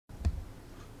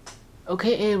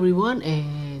Okay everyone,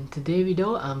 and today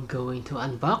video I'm going to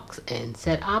unbox and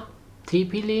set up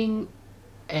TP-Link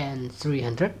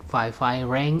N300 Wi-Fi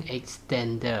rank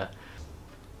extender.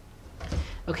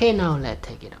 Okay, now let's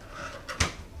take it up.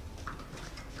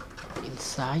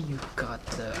 Inside you got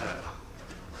the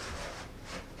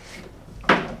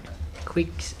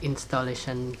quick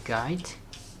installation guide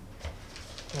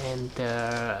and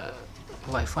the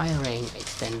Wi-Fi rank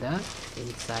extender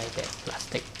inside the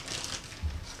plastic.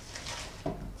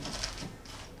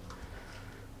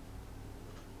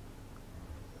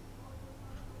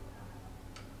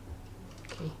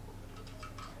 Okay,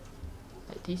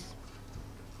 like this.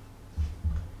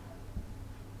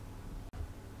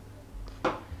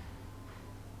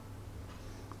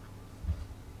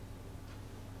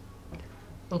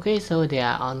 Okay, so there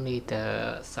are only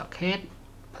the socket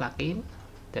plug-in,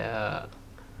 the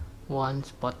one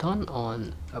button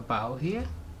on about here,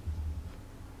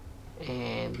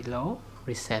 and below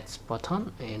reset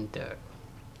button, and the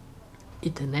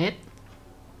Ethernet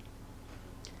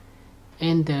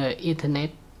and the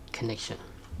Ethernet connection.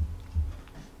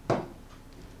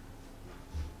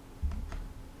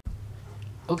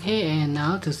 Okay, and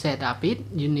now to set up it,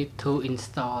 you need to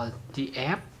install the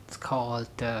app. It's called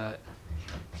the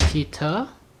Tether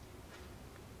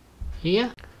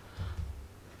here.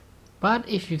 But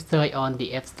if you search on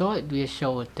the App Store, it will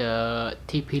show the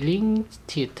TP-Link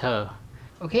Tether.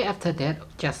 Okay, after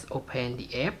that, just open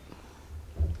the app.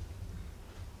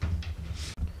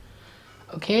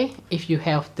 Okay, if you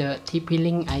have the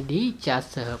TP-Link ID,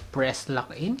 just press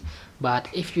login. But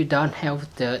if you don't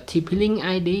have the TP-Link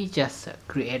ID, just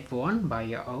create one by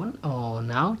your own, or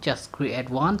now just create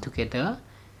one together.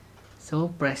 So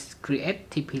press create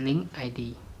TP-Link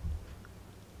ID.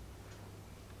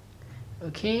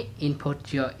 Okay,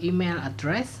 input your email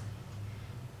address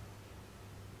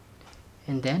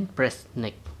and then press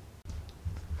next.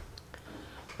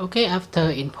 Okay,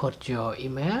 after input your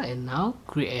email, and now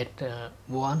create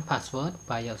one password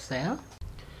by yourself.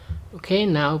 Okay,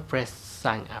 now press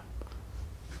sign up.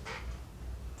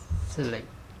 Select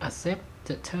accept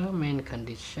the term and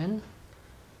condition,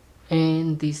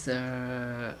 and this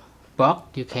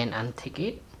box you can untick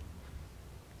it,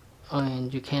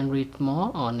 and you can read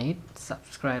more on it.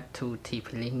 Subscribe to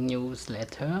TP-Link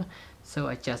newsletter. So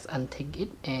I just untick it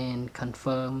and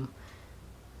confirm,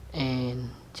 and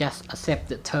just accept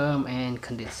the term and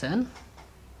condition.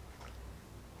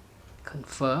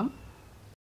 Confirm.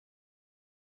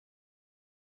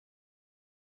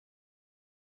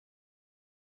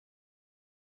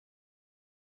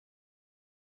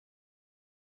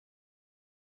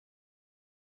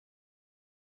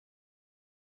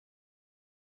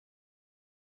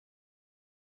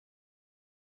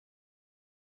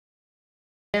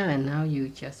 And now you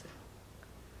just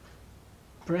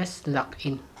press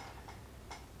login.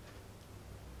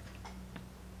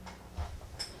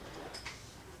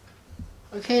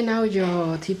 Okay, now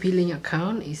your TP-Link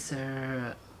account is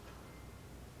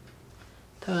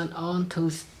turned on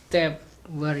two-step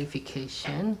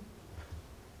verification.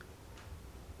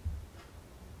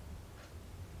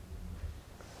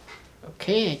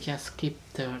 Okay, I just keep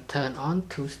the turn on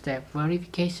two-step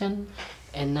verification,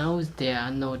 and now there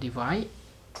are no device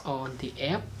on the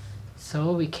app,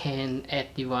 so we can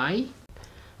add device.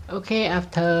 Okay,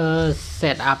 after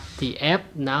set up the app,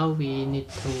 now we need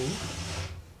to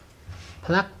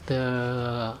plug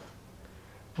the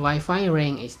Wi-Fi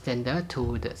rank extender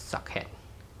to the socket.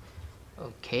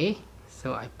 Okay,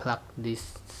 so I plug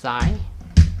this side,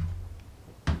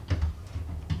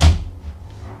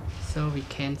 so we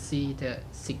can see the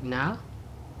signal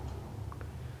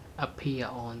appear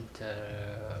on the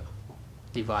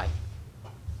device.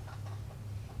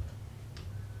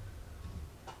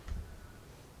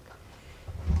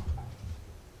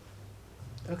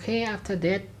 Okay, after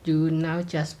that you now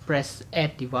just press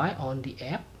add device on the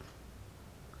app,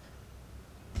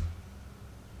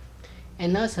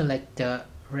 and now select the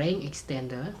rank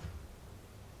extender,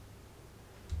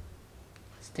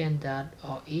 standard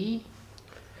or E,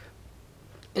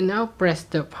 and now press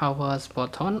the power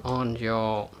button on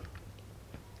your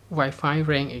Wi-Fi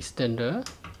rank extender.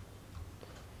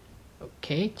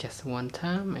 Okay, just one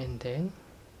time, and then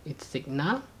it's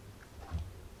signal.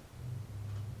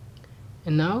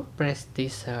 And now press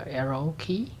this arrow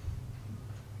key,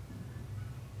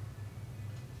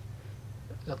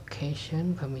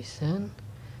 location permission,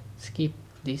 skip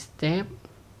this step.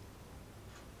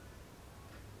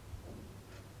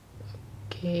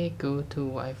 Okay, go to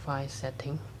Wi-Fi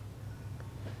setting.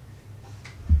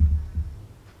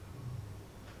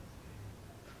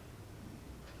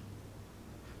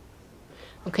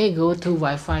 Okay, Okay, go to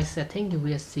Wi-Fi setting. You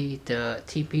will see the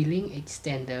TP-Link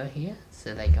extender here.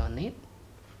 Select on it.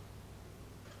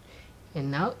 And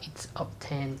now it's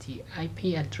obtained the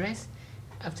IP address.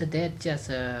 After that, just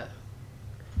a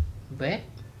web.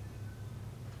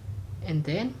 And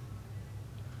then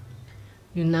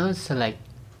you now select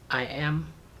I am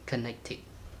connected.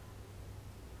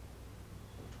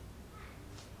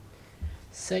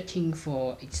 Searching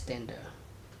for extender.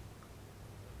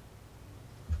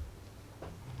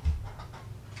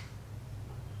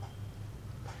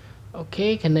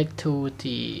 Okay, connect to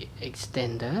the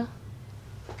extender.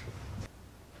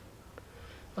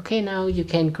 Okay, now you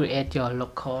can create your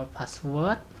local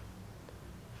password.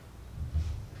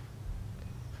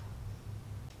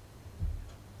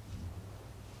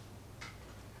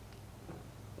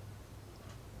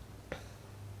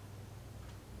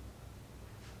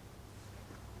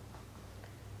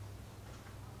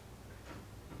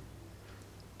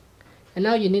 And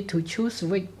now you need to choose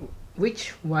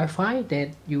which Wi-Fi that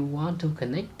you want to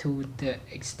connect to the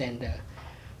extender.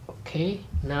 Okay,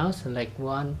 now select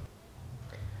one.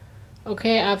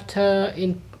 Okay, after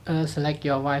select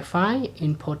your Wi-Fi,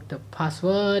 input the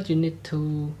password. You need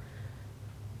to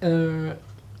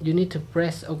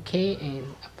press OK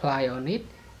and apply on it.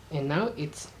 And now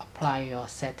it's apply your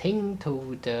setting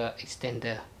to the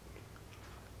extender.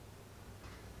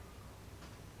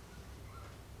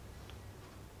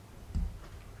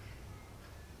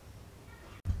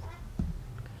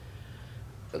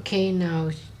 Okay,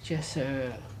 now just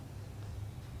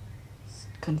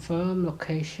confirm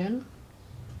location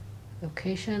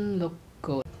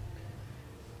logo.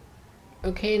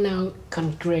 Okay, now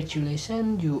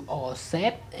congratulations, you all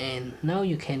set, and now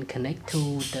you can connect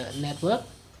to the network.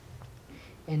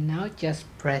 And now just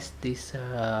press this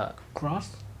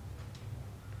cross.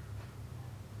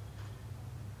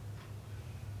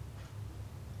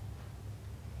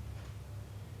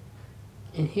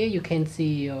 And here you can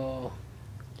see your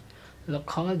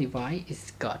local device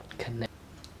is got connected.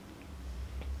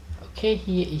 Okay,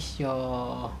 here is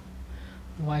your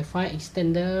Wi-Fi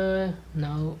extender.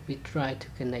 Now we try to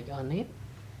connect on it.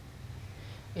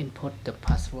 Input the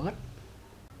password.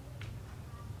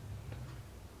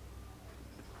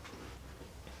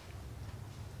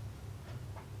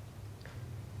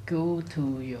 Go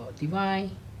to your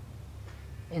device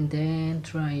and then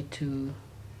try to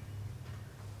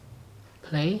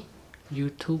play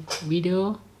YouTube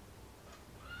video.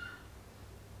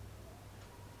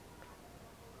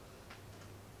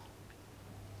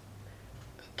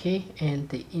 Okay, and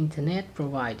the internet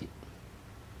provided.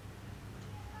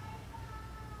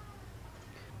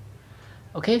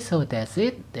 Okay, so that's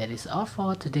it. That is all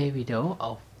for today's video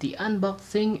of the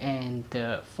unboxing and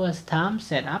the first time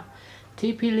setup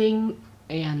TP-Link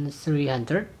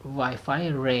N300 Wi-Fi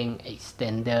range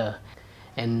extender.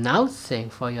 And now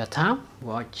thanks for your time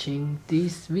watching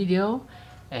this video,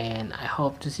 and I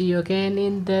hope to see you again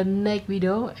in the next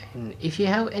video. And if you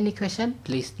have any question,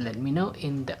 please let me know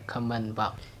in the comment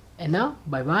box. And now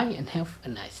bye bye and have a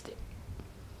nice day.